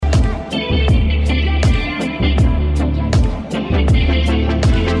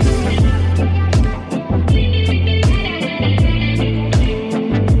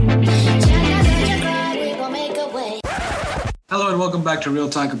back to Real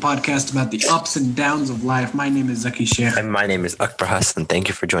Talk, a podcast about the ups and downs of life. My name is Zaki Sheikh. And my name is Akbar Hassan. Thank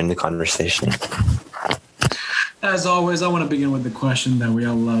you for joining the conversation. As always, I want to begin with the question that we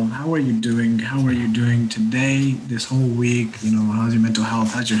all love. How are you doing? How are you doing today, this whole week? How's your mental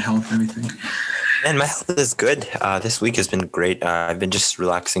health? How's your health, everything? Man, my health is good. This week has been great. I've been just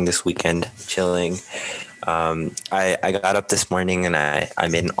relaxing this weekend, chilling. I got up this morning and I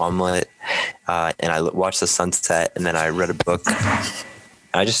made an omelet and I watched the sunset, and then I read a book.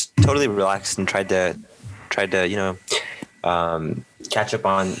 I just totally relaxed and tried to catch up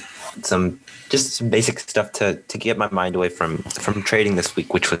on some basic stuff to get my mind away from trading this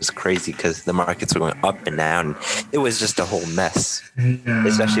week, which was crazy because the markets were going up and down. It was just a whole mess,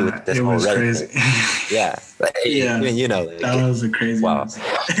 especially with this whole Reddit thing. Yeah. That was a crazy mess.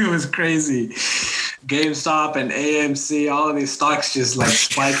 It was crazy. GameStop and AMC, all of these stocks just like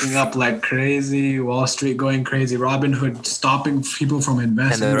spiking up like crazy. Wall Street going crazy. Robinhood stopping people from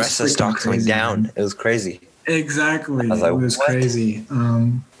investing. And the rest of the stocks going down. Man. It was crazy. Exactly. It was crazy.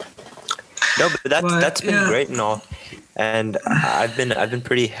 No, but that's been great and all. And I've been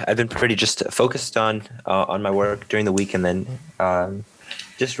pretty just focused on my work during the week, and then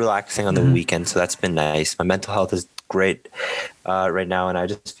just relaxing on the weekend. So that's been nice. My mental health is great right now, and I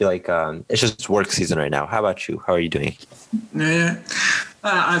just feel like it's just work season right now. How about you? How are you doing? Yeah.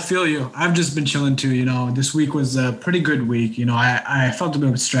 I feel you. I've just been chilling too. This week was a pretty good week. I felt a bit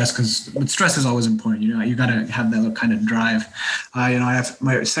of stress but stress is always important. You got to have that kind of drive. I have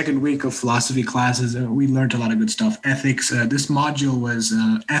my second week of philosophy classes. We learned a lot of good stuff. Ethics. This module was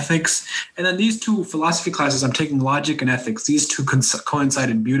ethics. And then these two philosophy classes, I'm taking logic and ethics. These two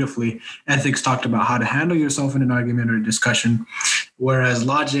coincided beautifully. Ethics talked about how to handle yourself in an argument or a discussion, whereas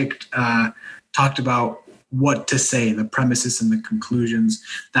logic talked about what to say, the premises and the conclusions,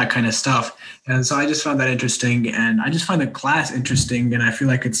 that kind of stuff. And so I just found that interesting, and I just find the class interesting, and I feel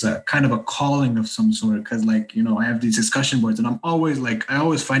like it's a kind of a calling of some sort, because I have these discussion boards, and I always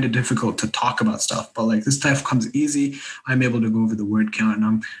find it difficult to talk about stuff, but this stuff comes easy. I'm able to go over the word count,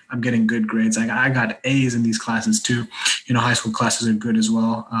 and I'm getting good grades. I got A's in these classes too. High school classes are good as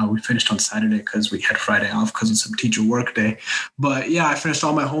well. We finished on Saturday because we had Friday off because of some teacher work day. But yeah, I finished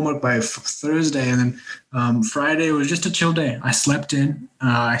all my homework by Thursday, and then Friday was just a chill day. I slept in.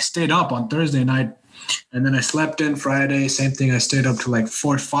 I stayed up on Thursday night, and then I slept in Friday. Same thing. I stayed up to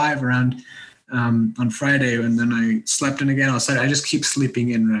 4 or 5 around on Friday, and then I slept in again on Saturday. I just keep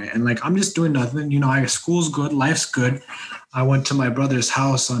sleeping in, right? And I'm just doing nothing. School's good, life's good. I went to my brother's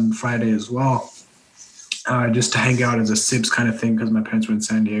house on Friday as well, just to hang out as a Sibs kind of thing because my parents were in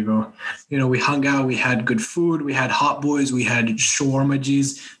San Diego. We hung out. We had good food. We had Hot Boys. We had shawarma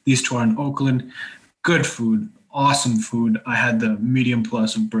G's. These two are in Oakland. Good food, awesome food. I had the medium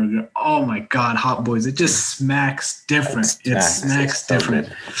plus burger. Oh my God, Hot Boys! It just smacks different. It smacks different.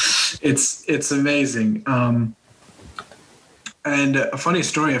 It's amazing. And a funny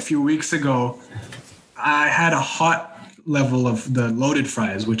story. A few weeks ago, I had a hot level of the loaded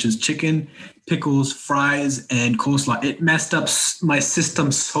fries, which is chicken, pickles, fries, and coleslaw. It messed up my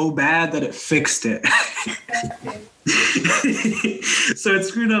system so bad that it fixed it. So it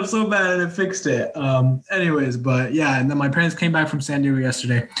screwed up so bad and it fixed it. Anyways, but yeah, and then my parents came back from San Diego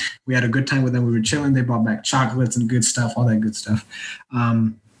yesterday. We had a good time with them. We were chilling. They brought back chocolates and good stuff, all that good stuff.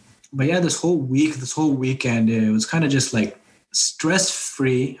 But yeah, this whole weekend, it was kind of just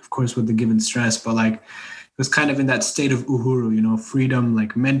stress-free, of course, with the given stress, but it was kind of in that state of uhuru, freedom,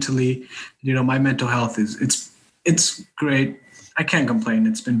 mentally. My mental health it's great. I can't complain.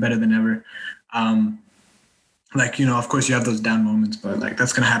 It's been better than ever. Of course you have those down moments, but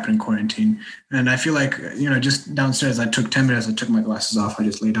that's going to happen in quarantine. And I feel just downstairs, I took 10 minutes, I took my glasses off. I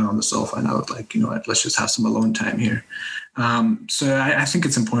just laid down on the sofa and I was let's just have some alone time here. So I think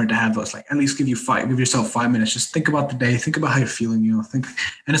it's important to have those, at least give yourself 5 minutes. Just think about the day, think about how you're feeling,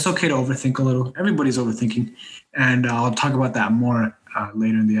 and it's okay to overthink a little. Everybody's overthinking. And I'll talk about that more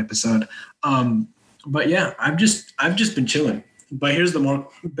later in the episode. But yeah, I've just been chilling. But here's the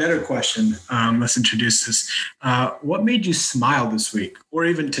better question. Let's introduce this. What made you smile this week, or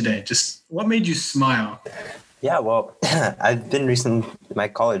even today? Just what made you smile? Yeah, well, I've been recently. My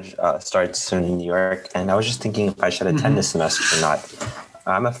college starts soon in New York, and I was just thinking if I should attend this semester or not.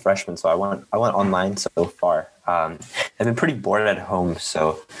 I'm a freshman, so I went online so far. I've been pretty bored at home,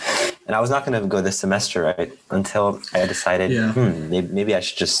 and I was not going to go this semester, right? Until I decided, maybe I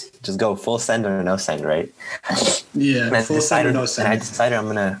should just go full send or no send, right? Yeah, and full send or no send. And I decided I'm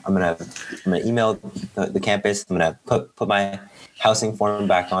gonna email the campus. I'm gonna put my housing form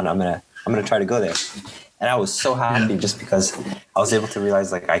back on. I'm gonna try to go there. And I was so happy just because I was able to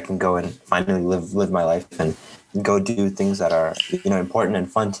realize I can go and finally live my life and go do things that are, important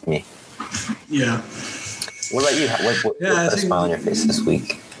and fun to me. Yeah. What about you? What put a smile on your face this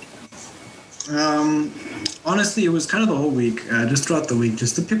week? Honestly, it was kind of the whole week, just throughout the week,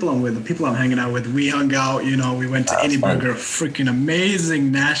 just the people I'm with, the people I'm hanging out with. We hung out, we went to Any Burger, freaking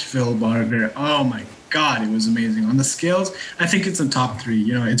amazing Nashville burger. Oh my God, it was amazing. On the scales, I think it's in top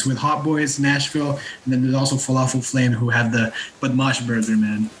 3. It's with Hot Boys, Nashville, and then there's also Falafel Flame, who have the Badmash burger,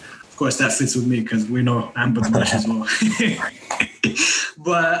 man. Of course, that fits with me because we know I'm Badmash as well.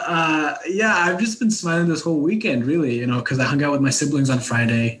 But I've just been smiling this whole weekend, really, because I hung out with my siblings on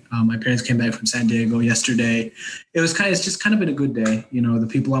Friday. My parents came back from San Diego yesterday. It's just kind of been a good day. The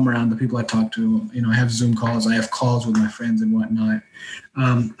people I'm around, the people I talk to, I have Zoom calls, I have calls with my friends and whatnot.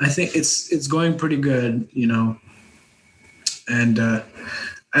 I think it's going pretty good, and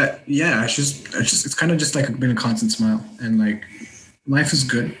it's kind of just like been a constant smile, and like life is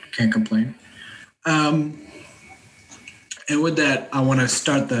good, can't complain. And with that, I want to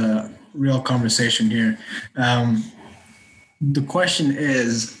start the real conversation here. The question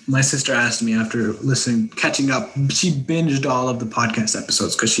is, my sister asked me after catching up, she binged all of the podcast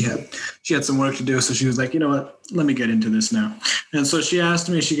episodes because she had some work to do. So she was like, you know what, let me get into this now. And so she asked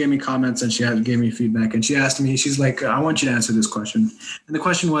me, she gave me comments and gave me feedback. And she asked me, she's like, I want you to answer this question. And the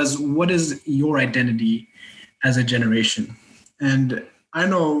question was, what is your identity as a generation? And I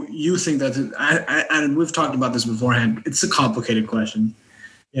know you think that, and we've talked about this beforehand, it's a complicated question.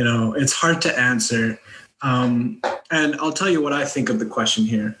 It's hard to answer. And I'll tell you what I think of the question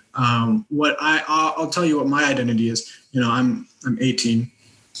here. I'll tell you what my identity is. I'm 18.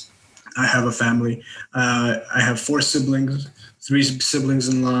 I have a family. I have 4 siblings, 3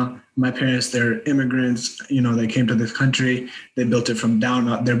 siblings-in-law. My parents, they're immigrants. They came to this country. They built it from down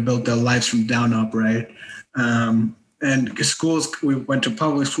up. They built their lives from down up, right? And schools, we went to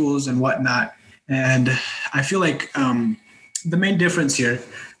public schools and whatnot. And I feel like the main difference here,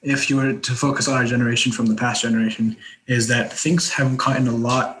 if you were to focus on our generation from the past generation, is that things have gotten a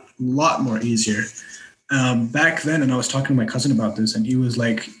lot more easier. Back then, and I was talking to my cousin about this, and he was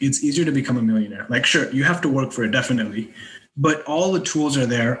like, it's easier to become a millionaire. Like, sure, you have to work for it, definitely. But all the tools are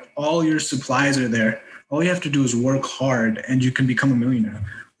there. All your supplies are there. All you have to do is work hard, and you can become a millionaire.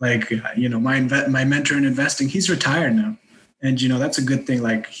 Like, my mentor in investing, he's retired now. And, that's a good thing.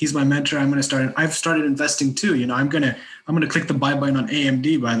 Like, he's my mentor. I've started investing too. I'm going to click the buy button on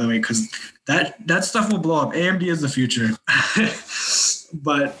AMD, by the way, because that stuff will blow up. AMD is the future.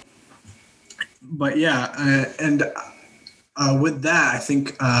 But yeah. With that, I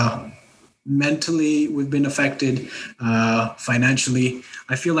think, mentally we've been affected, financially.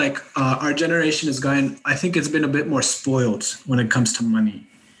 I feel like, our generation I think it's been a bit more spoiled when it comes to money.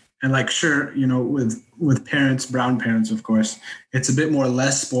 And like, sure, with parents, brown parents, of course, it's a bit more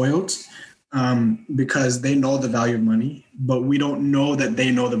less spoiled, because they know the value of money, but we don't know that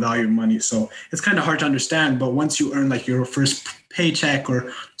they know the value of money. So it's kind of hard to understand. But once you earn like your first paycheck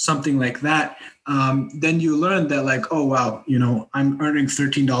or something like that, then you learn that like, oh, wow, I'm earning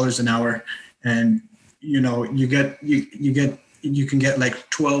 $13 an hour, and, you can get like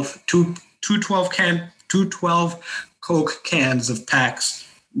 12 Coke cans of packs.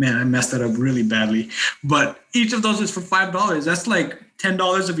 Man, I messed that up really badly. But each of those is for $5. That's like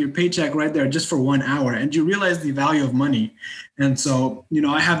 $10 of your paycheck right there just for 1 hour. And you realize the value of money. And so,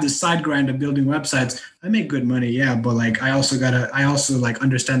 I have this side grind of building websites. I make good money, yeah, but like I also like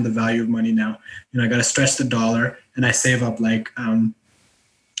understand the value of money now. I gotta stretch the dollar, and I save up like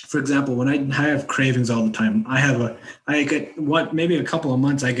for example, when I have cravings all the time, maybe a couple of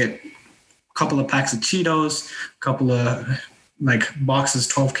months I get a couple of packs of Cheetos, a couple of like boxes,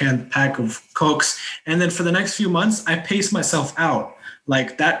 12-can pack of Cokes. And then for the next few months, I pace myself out.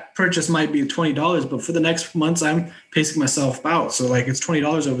 Like that purchase might be $20, but for the next months, I'm pacing myself out. So like it's $20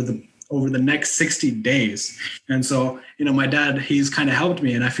 over the next 60 days. And so, my dad, he's kind of helped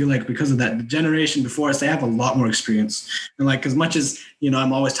me. And I feel like because of that, the generation before us, they have a lot more experience. And like, as much as,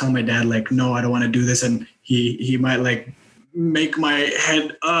 I'm always telling my dad, like, no, I don't want to do this. And he might like make my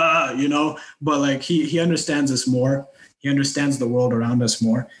head, but like he understands us more. He understands the world around us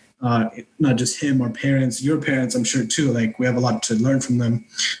more. Not just him, our parents, your parents, I'm sure too. Like we have a lot to learn from them.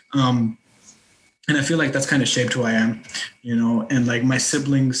 And I feel like that's kind of shaped who I am, and like my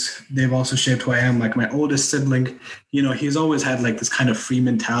siblings, they've also shaped who I am. Like my oldest sibling, he's always had like this kind of free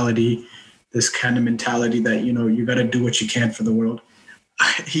mentality, this kind of mentality that, you got to do what you can for the world.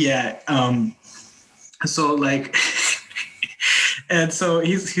 Yeah. So like, and so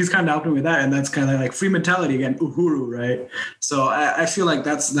he's kind of helping with that. And that's kind of like free mentality again, uhuru, right? So I feel like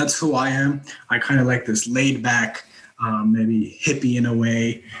that's who I am. I kind of like this laid back, maybe hippie in a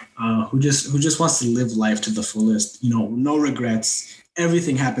way, who just wants to live life to the fullest. No regrets.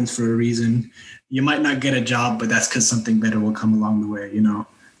 Everything happens for a reason. You might not get a job, but that's because something better will come along the way.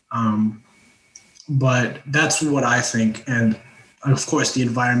 But that's what I think. And of course, the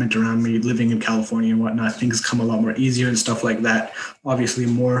environment around me, living in California and whatnot, things come a lot more easier and stuff like that. Obviously,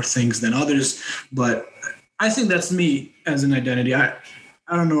 more things than others, but I think that's me as an identity. I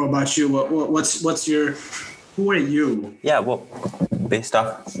don't know about you. What's your? Who are you? Yeah, well, based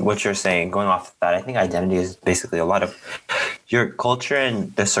off what you're saying, going off that, I think identity is basically a lot of your culture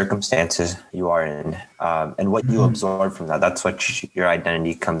and the circumstances you are in, and what you absorb from that. That's what your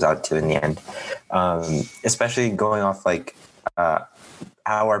identity comes out to in the end. Especially going off like how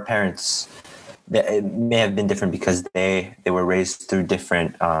our parents, it may have been different because they were raised through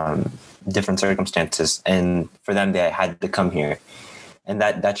different circumstances, and for them they had to come here, and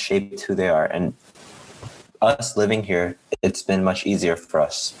that shaped who they are. And us living here, it's been much easier for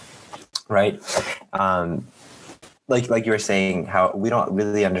us, right? Like you were saying, how we don't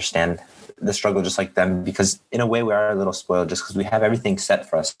really understand the struggle just like them, because in a way we are a little spoiled just because we have everything set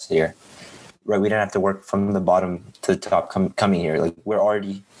for us here, right? We didn't have to work from the bottom to the top coming here. Like, we're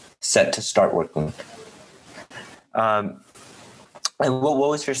already set to start working. And what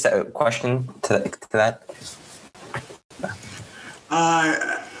was your question to that?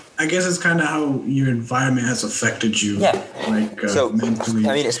 I guess it's kind of how your environment has affected you. Yeah. So, mentally.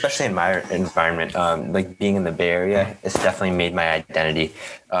 I mean, especially in my environment, like being in the Bay Area, it's definitely made my identity.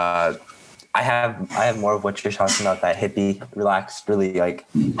 I have more of what you're talking about, that hippie, relaxed, really like.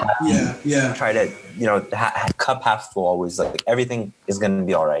 Yeah. Try to, cup half full always. Like, everything is going to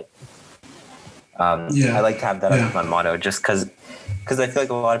be all right. I like to have that as my motto, just because I feel like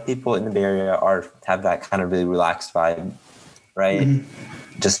a lot of people in the Bay Area have that kind of really relaxed vibe, right? Mm-hmm.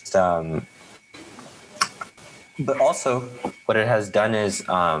 Just, but also what it has done is,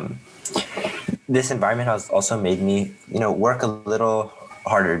 this environment has also made me, work a little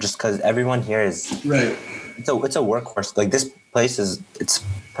harder, just because everyone here is right. It's a workforce. Like, this place it's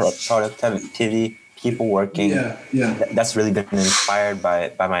productivity, people working. Yeah. That's really been inspired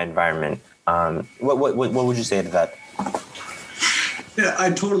by my environment. What would you say to that? Yeah, I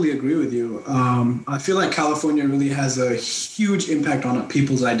totally agree with you. I feel like California really has a huge impact on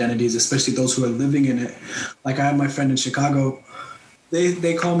people's identities, especially those who are living in it. Like, I have my friend in Chicago.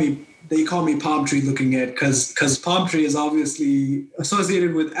 They call me palm tree looking at, because palm tree is obviously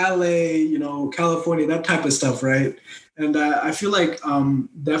associated with LA, California, that type of stuff, right? And I feel like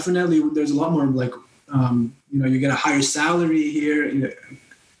definitely there's a lot more like you get a higher salary here.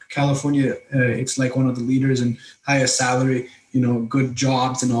 California, it's like one of the leaders in highest salary, good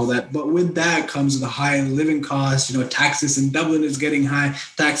jobs and all that. But with that comes the high living costs, taxes in Dublin is getting high,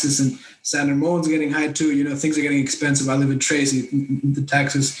 taxes in San Ramon's getting high too. Things are getting expensive. I live in Tracy.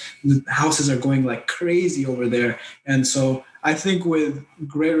 The houses are going like crazy over there. And so I think with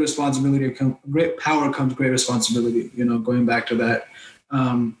great power comes great responsibility, going back to that.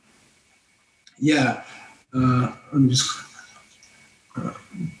 I'm just...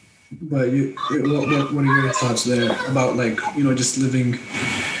 But what are your thoughts there about just living?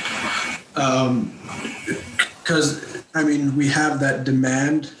 Because we have that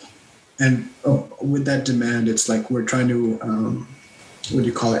demand, and with that demand, it's like we're trying to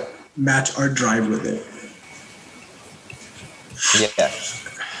match our drive with it. Yeah.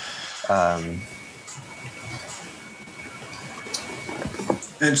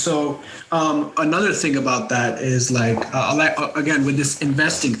 And so another thing about that is again, with this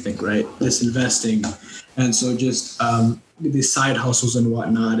investing thing, right? This investing. And so just with these side hustles and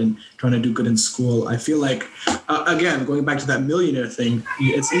whatnot and trying to do good in school, I feel like, again, going back to that millionaire thing,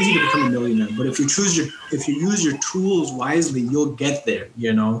 it's easy to become a millionaire. But if you use your tools wisely, you'll get there,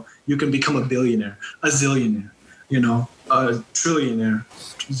 You can become a billionaire, a zillionaire, a trillionaire.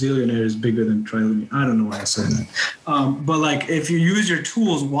 Zillionaire is bigger than trillionaire. I don't know why I said that. But if you use your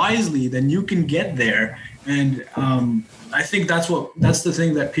tools wisely, then you can get there. And I think that's the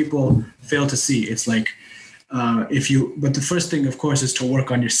thing that people fail to see. It's like but the first thing, of course, is to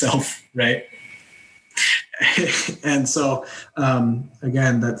work on yourself, right? And so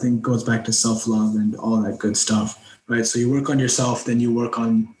again, that thing goes back to self-love and all that good stuff, right? So you work on yourself, then you work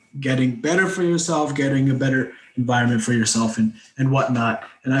on getting better for yourself, getting a better environment for yourself and whatnot.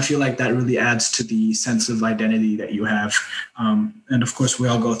 And I feel like that really adds to the sense of identity that you have. And of course, we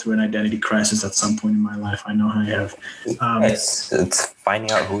all go through an identity crisis at some point in my life. I know I have. It's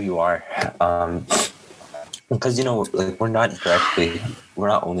finding out who you are. Because, we're not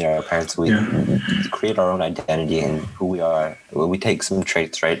only our parents, we create our own identity and who we are. We take some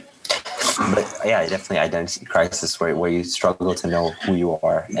traits, right? But yeah, definitely identity crisis where you struggle to know who you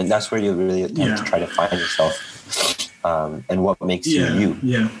are. And that's where you really attempt to try to find yourself and what makes you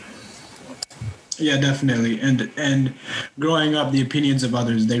you. Yeah, definitely. And growing up, the opinions of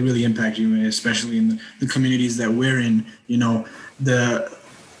others, they really impact you, especially in the communities that we're in. You know, the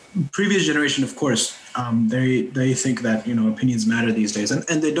previous generation, of course, they think that, you know, opinions matter these days,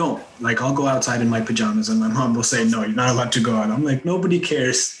 and they don't. Like, I'll go outside in my pajamas and my mom will say, no, you're not allowed to go out. I'm like, nobody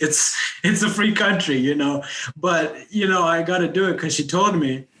cares. It's a free country, you know. But, you know, I got to do it because she told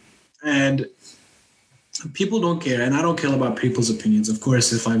me. And people don't care, and I don't care about people's opinions. Of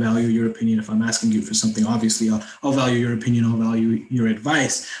course, if I value your opinion, if I'm asking you for something, obviously I'll value your opinion, I'll value your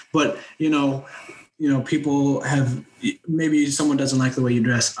advice. But you know, people have, maybe someone doesn't like the way you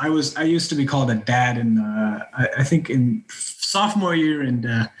dress. I used to be called a dad in I think in sophomore year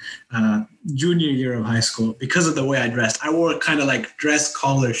and junior year of high school because of the way I dressed. I wore kind of like dress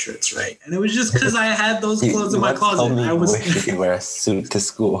collar shirts, right? And it was just because I had those clothes in my closet. I wish you wear a suit to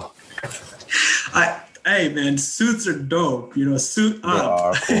school. Hey man, suits are dope. You know, suit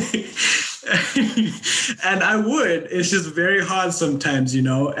up. They are cool. And I would. It's just very hard sometimes, you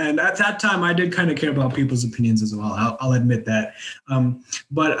know. And at that time, I did kind of care about people's opinions as well. I'll admit that.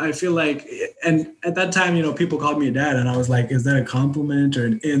 But I feel like, and at that time, you know, people called me a dad, and I was like, is that a compliment or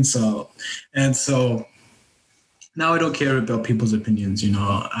an insult? And so now I don't care about people's opinions. You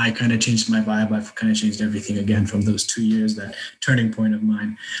know, I kind of changed my vibe. I've kind of changed everything again from those 2 years, that turning point of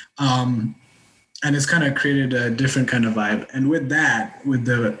mine. And it's kind of created a different kind of vibe. And with that, with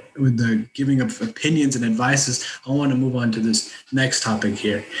the giving of opinions and advices, I want to move on to this next topic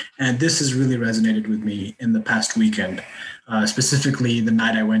here. And this has really resonated with me in the past weekend, specifically the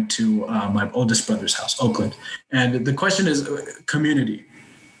night I went to my oldest brother's house, Oakland. And the question is community.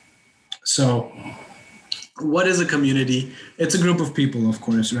 So what is a community? It's a group of people, of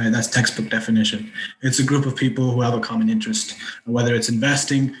course, right? That's textbook definition. It's a group of people who have a common interest, whether it's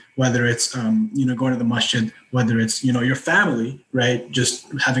investing, whether it's, you know, going to the masjid, whether it's, you know, your family, right? Just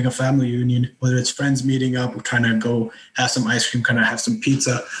having a family union, whether it's friends meeting up, trying to go have some ice cream, kind of have some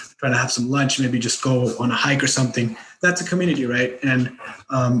pizza, trying to have some lunch, maybe just go on a hike or something. That's a community, right? And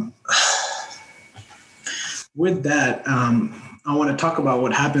with that, I want to talk about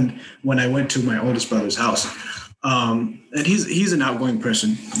what happened when I went to my oldest brother's house. And he's an outgoing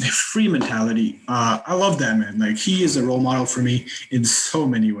person, free mentality. I love that man. Like, he is a role model for me in so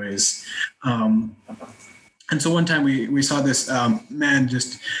many ways. And so one time we saw this man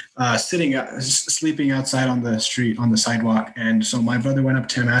just sleeping outside on the street, on the sidewalk. And so my brother went up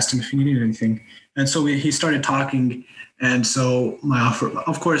to him, asked him if he needed anything. And so he started talking. And so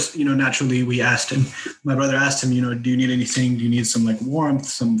of course, you know, naturally we asked him, my brother asked him, you know, do you need anything? Do you need some like warmth,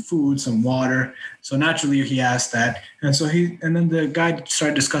 some food, some water? So naturally he asked that. And so and then the guy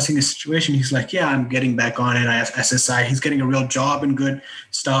started discussing his situation. He's like, yeah, I'm getting back on it. I have SSI. He's getting a real job and good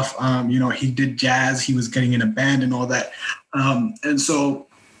stuff. You know, he did jazz. He was getting in a band and all that. And so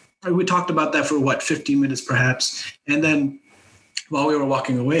we talked about that for 15 minutes perhaps. And then while we were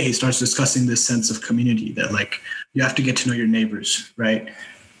walking away, he starts discussing this sense of community that, like, you have to get to know your neighbors, right?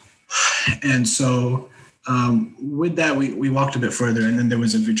 And so with that, we walked a bit further, and then there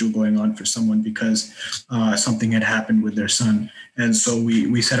was a vigil going on for someone because something had happened with their son. And so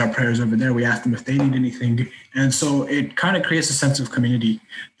we said our prayers over there. We asked them if they need anything. And so it kind of creates a sense of community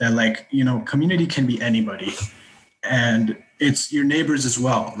that, like, you know, community can be anybody. And it's your neighbors as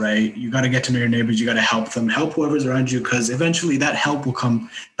well, right? You got to get to know your neighbors. You got to help them, help whoever's around you, because eventually that help will come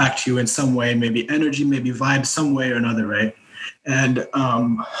back to you in some way, maybe energy, maybe vibe, some way or another, right? And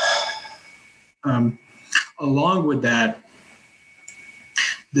along with that,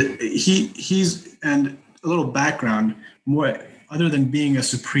 he's, and a little background, more other than being a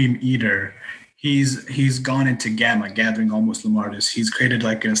supreme eater, he's gone into GAMA, Gathering All Muslim Artists. He's created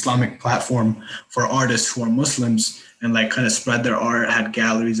like an Islamic platform for artists who are Muslims and like kind of spread their art, had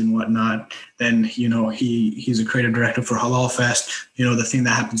galleries and whatnot. Then, you know, he's a creative director for Halal Fest, you know, the thing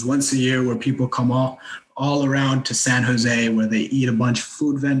that happens once a year where people come all around to San Jose, where they eat a bunch of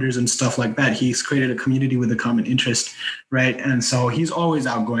food vendors and stuff like that. He's created a community with a common interest, right? And so he's always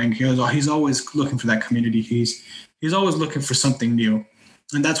outgoing. He's always looking for that community. He's always looking for something new.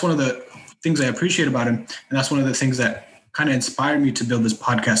 And that's one of the things I appreciate about him. And that's one of the things that kind of inspired me to build this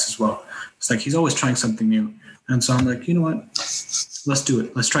podcast as well. It's like, he's always trying something new. And so I'm like, you know what, let's do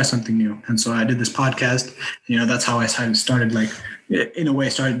it. Let's try something new. And so I did this podcast. You know, that's how I started, like, in a way,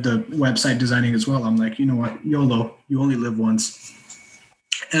 started the website designing as well. I'm like, you know what, YOLO, you only live once.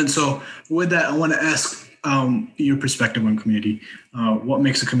 And so with that, I want to ask your perspective on community. What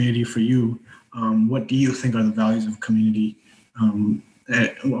makes a community for you? What do you think are the values of community?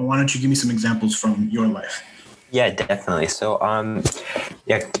 Why don't you give me some examples from your life? Yeah, definitely. So,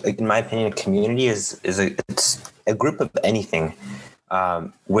 yeah, like in my opinion, a community it's a group of anything,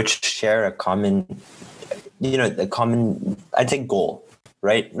 which share a common, I'd say goal,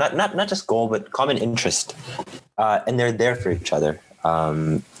 right? Not just goal, but common interest, and they're there for each other.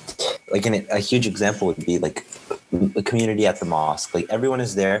 Like a huge example would be like a community at the mosque. Like everyone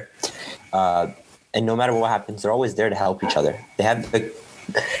is there, and no matter what happens, they're always there to help each other. They have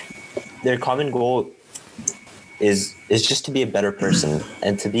their common goal is just to be a better person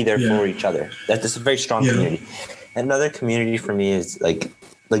and to be there for each other. That's a very strong community. Another community for me is like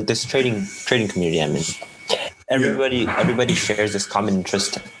this trading community I'm in. Everybody shares this common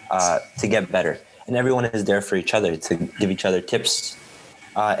interest to get better, and everyone is there for each other to give each other tips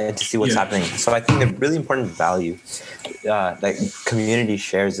and to see what's happening. So I think a really important value that community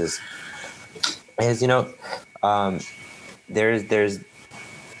shares is there's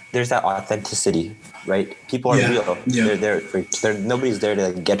that authenticity. Right, people are real. Yeah. They're nobody's there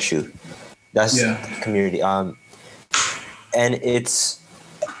to get you. That's community. And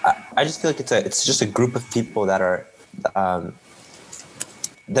I just feel like it's just a group of people that are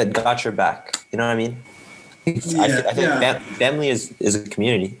that got your back. You know what I mean? I think family is a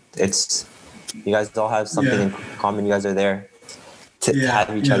community. It's you guys all have something in common. You guys are there to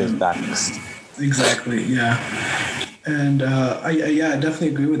have each other's backs. Exactly. Yeah. And I definitely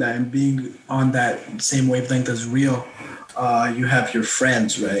agree with that. And being on that same wavelength as real, you have your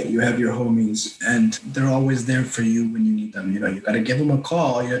friends, right? You have your homies, and they're always there for you when you need them. You got to give them a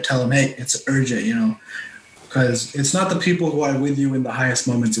call. Tell them, hey, it's urgent. Because it's not the people who are with you in the highest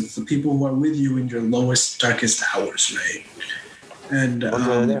moments. It's the people who are with you in your lowest, darkest hours, right? And those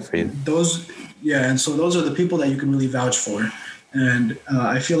are there for you. And so those are the people that you can really vouch for. And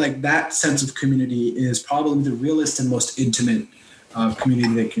I feel like that sense of community is probably the realest and most intimate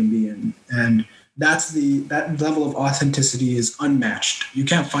community that can be in. And that level of authenticity is unmatched. You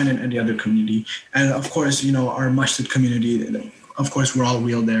can't find it in any other community. And of course, our Masjid community, of course, we're all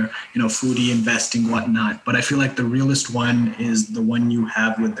real there, foodie, investing, whatnot. But I feel like the realest one is the one you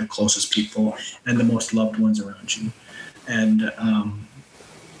have with the closest people and the most loved ones around you. And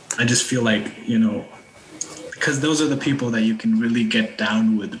I just feel like, because those are the people that you can really get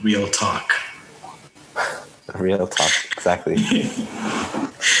down with real talk. Real talk, exactly.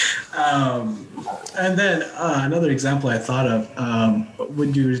 And then another example I thought of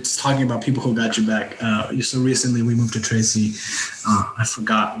when you were talking about people who got you back. So recently we moved to Tracy. I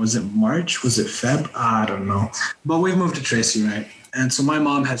forgot, was it March? Was it Feb? I don't know. But we moved to Tracy, right? And so my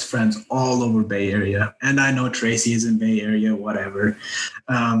mom has friends all over Bay Area. And I know Tracy is in Bay Area, whatever.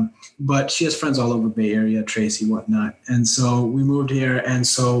 But she has friends all over Bay Area, Tracy, whatnot. And so we moved here. And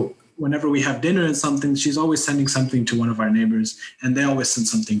so whenever we have dinner and something, she's always sending something to one of our neighbors. And they always send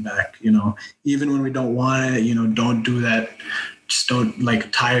something back, even when we don't want it, don't do that. Just don't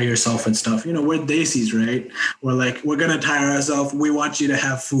tire yourself and stuff. We're Desis, right? We're going to tire ourselves. We want you to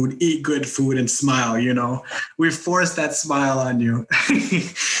have food, eat good food and smile, We force that smile on you.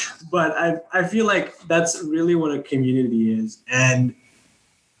 But I feel like that's really what a community is. And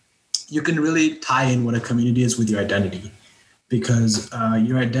you can really tie in what a community is with your identity, because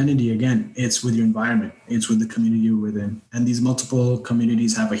your identity, again, it's with your environment. It's with the community you're within. And these multiple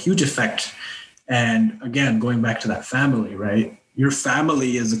communities have a huge effect. And again, going back to that family, right? Your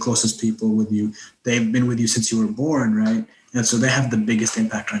family is the closest people with you. They've been with you since you were born, right? And so they have the biggest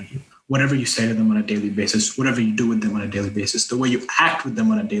impact on you. Whatever you say to them on a daily basis, whatever you do with them on a daily basis, the way you act with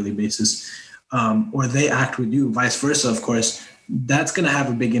them on a daily basis, or they act with you, vice versa, of course, that's going to have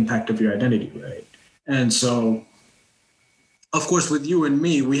a big impact of your identity, right? And so, of course, with you and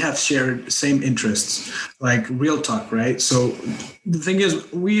me, we have shared same interests, like real talk, right? So the thing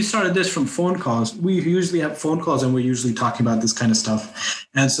is, we started this from phone calls. We usually have phone calls and we're usually talking about this kind of stuff.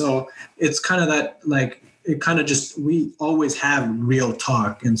 And so it's kind of that, we always have real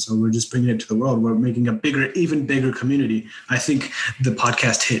talk. And so we're just bringing it to the world. We're making a even bigger community. I think the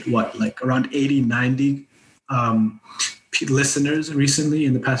podcast hit around 80, 90 listeners recently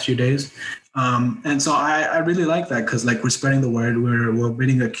in the past few days. And so I really like that, because we're spreading the word, we're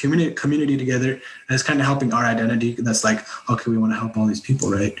building a community together, and it's kind of helping our identity. That's okay, we want to help all these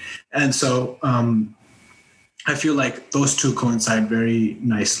people, right? And so I feel like those two coincide very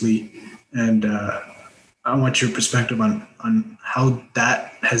nicely. And I want your perspective on how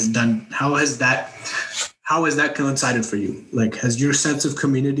that has done. How has that coincided for you? Has your sense of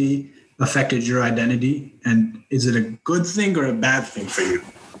community affected your identity, and is it a good thing or a bad thing for you?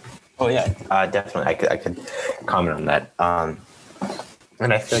 Oh yeah, definitely. I could comment on that.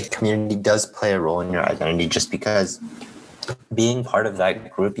 And I feel like community does play a role in your identity, just because being part of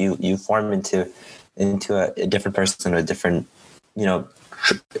that group, you form into a different person with different, you know,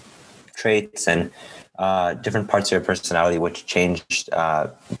 traits and different parts of your personality, which changed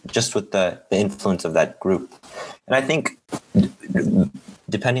just with the influence of that group. And I think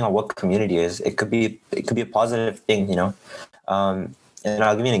depending on what community is, it could be a positive thing, you know. And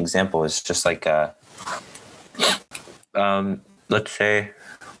I'll give you an example. It's just like let's say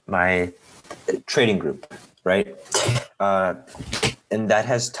my trading group, right? And that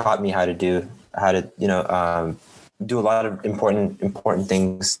has taught me how to do a lot of important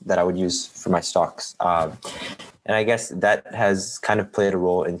things that I would use for my stocks. And I guess that has kind of played a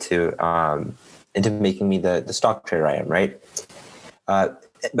role into making me the stock trader I am, right?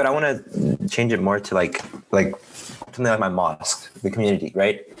 But I want to change it more to like something like my mosque, the community,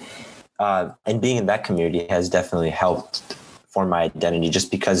 right? And being in that community has definitely helped form my identity, just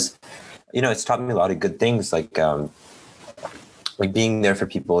because, you know, it's taught me a lot of good things, like being there for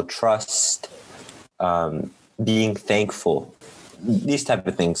people, trust, being thankful, these type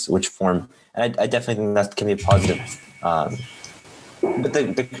of things, which form. And I definitely think that can be a positive. But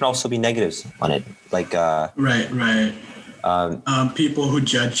there can also be negatives on it, like right. People who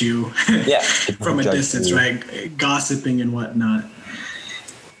judge you yeah, from a distance, you. Right? Gossiping and whatnot.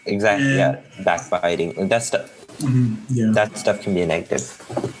 Exactly. And, yeah, backbiting and that stuff. Mm-hmm, yeah, that stuff can be a negative,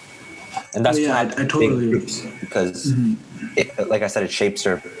 and that's I totally groups, because it, like I said, it shapes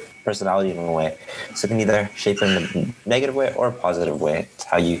your personality in a way. So it can either shape in a negative way or a positive way. It's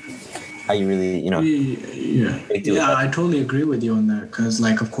how you really, you know. Yeah, I totally agree with you on that, because,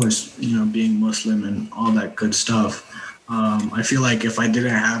 like, of course, you know, being Muslim and all that good stuff. I feel like if I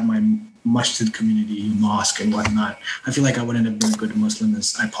didn't have my masjid community, mosque and whatnot, I feel like I wouldn't have been as good a Muslim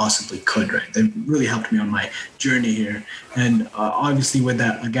as I possibly could, right? They really helped me on my journey here. And obviously with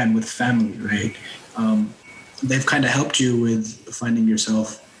that, again, with family, right? They've kind of helped you with finding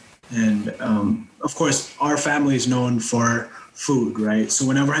yourself. And of course, our family is known for food, right? So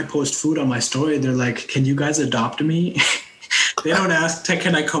whenever I post food on my story, they're like, can you guys adopt me? They don't ask,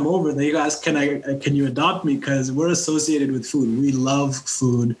 can I come over? They ask, can you adopt me? Because we're associated with food. We love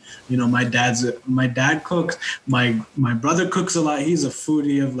food. You know, my dad cooks. My brother cooks a lot. He's a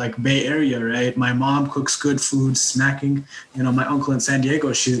foodie of like Bay Area, right? My mom cooks good food, snacking. You know, my uncle in San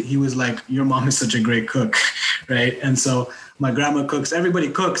Diego, he was like, your mom is such a great cook, right? And so my grandma cooks. Everybody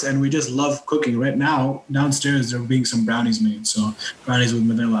cooks, and we just love cooking. Right now, downstairs there are being some brownies made. So brownies with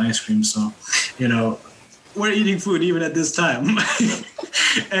vanilla ice cream. So, you know, we're eating food even at this time.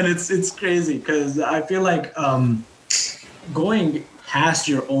 And it's crazy, because I feel like going past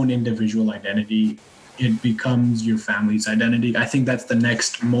your own individual identity, it becomes your family's identity. I think that's the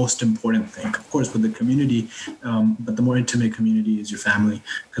next most important thing, of course, with the community, but the more intimate community is your family,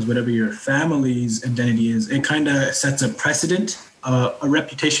 because whatever your family's identity is, it kind of sets a precedent, a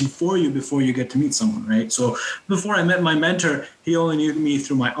reputation for you before you get to meet someone, right? So before I met my mentor, he only knew me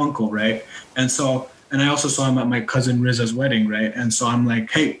through my uncle, right? And I also saw him at my cousin Riza's wedding, right? And so I'm like,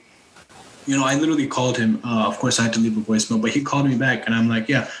 hey, you know, I literally called him. Of course, I had to leave a voicemail, but he called me back, and I'm like,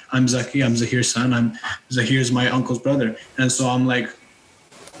 yeah, I'm Zaki. I'm Zahir's son. Zahir's my uncle's brother. And so I'm like,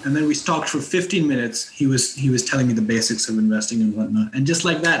 and then we talked for 15 minutes. He was telling me the basics of investing and whatnot. And just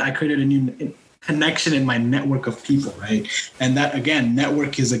like that, I created a new connection in my network of people, right? And that, again,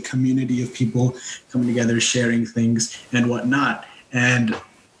 network is a community of people coming together, sharing things and whatnot. And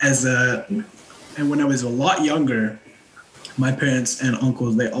when I was a lot younger, my parents and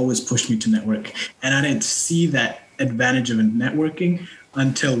uncles, they always pushed me to network. And I didn't see that advantage of networking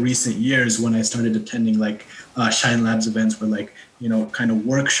until recent years, when I started attending like Shine Labs events, where, like, you know, kind of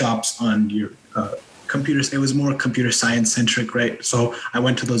workshops on your computers. It was more computer science centric, right? So I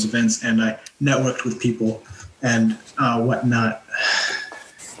went to those events and I networked with people and whatnot.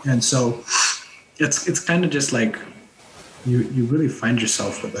 And so it's kind of just like you really find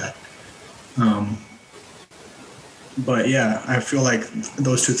yourself with that. But yeah, I feel like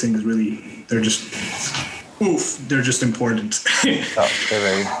those two things really, they're just important. Oh, they're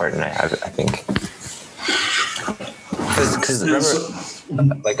very important, I think. Because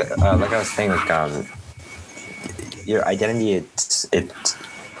remember, like I was saying, like your identity,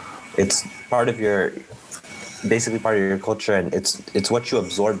 it's part of your, basically part of your culture, and it's what you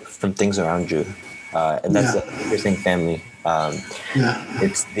absorb from things around you, and that's the interesting family.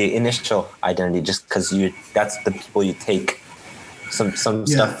 It's the initial identity, just because that's the people you take some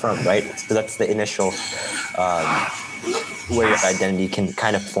stuff from, right? So that's the initial where your identity can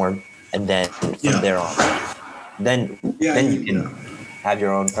kind of form, and then from there on, then you can have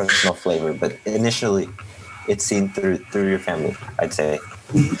your own personal flavor. But initially, it's seen through your family, I'd say.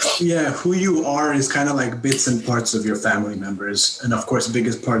 Yeah, who you are is kind of like bits and parts of your family members, and of course,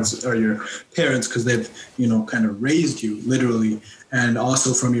 biggest parts are your parents because they've kind of raised you literally, and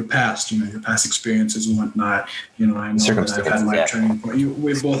also from your past, your past experiences and whatnot. I know that I've had my turning point.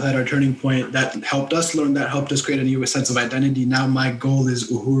 We've both had our turning point that helped us learn, that helped us create a new sense of identity. Now my goal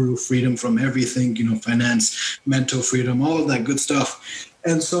is uhuru, freedom from everything, finance, mental freedom, all of that good stuff,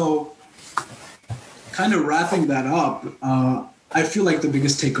 and so kind of wrapping that up. I feel like the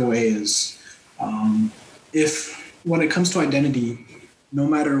biggest takeaway is if when it comes to identity, no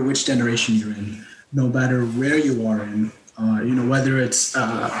matter which generation you're in, no matter where you are in, whether it's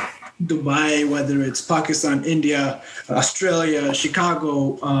Dubai, whether it's Pakistan, India, Australia,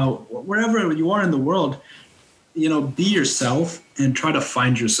 Chicago, wherever you are in the world, be yourself and try to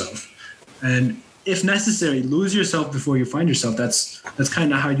find yourself. And if necessary, lose yourself before you find yourself. That's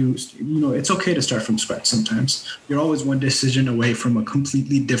kind of how it's okay to start from scratch sometimes. You're always one decision away from a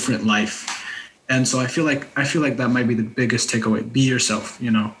completely different life. And so I feel like that might be the biggest takeaway. Be yourself,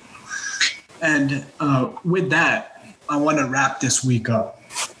 And with that, I want to wrap this week up.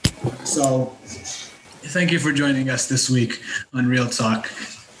 So thank you for joining us this week on Real Talk.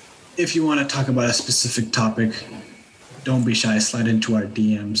 If you want to talk about a specific topic, don't be shy. Slide into our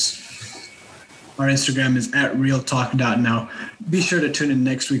DMs. Our Instagram is @realtalk.now. Be sure to tune in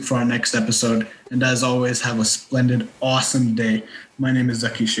next week for our next episode. And as always, have a splendid, awesome day. My name is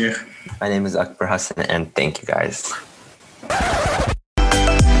Zaki Sheikh. My name is Akbar Hassan, and thank you guys.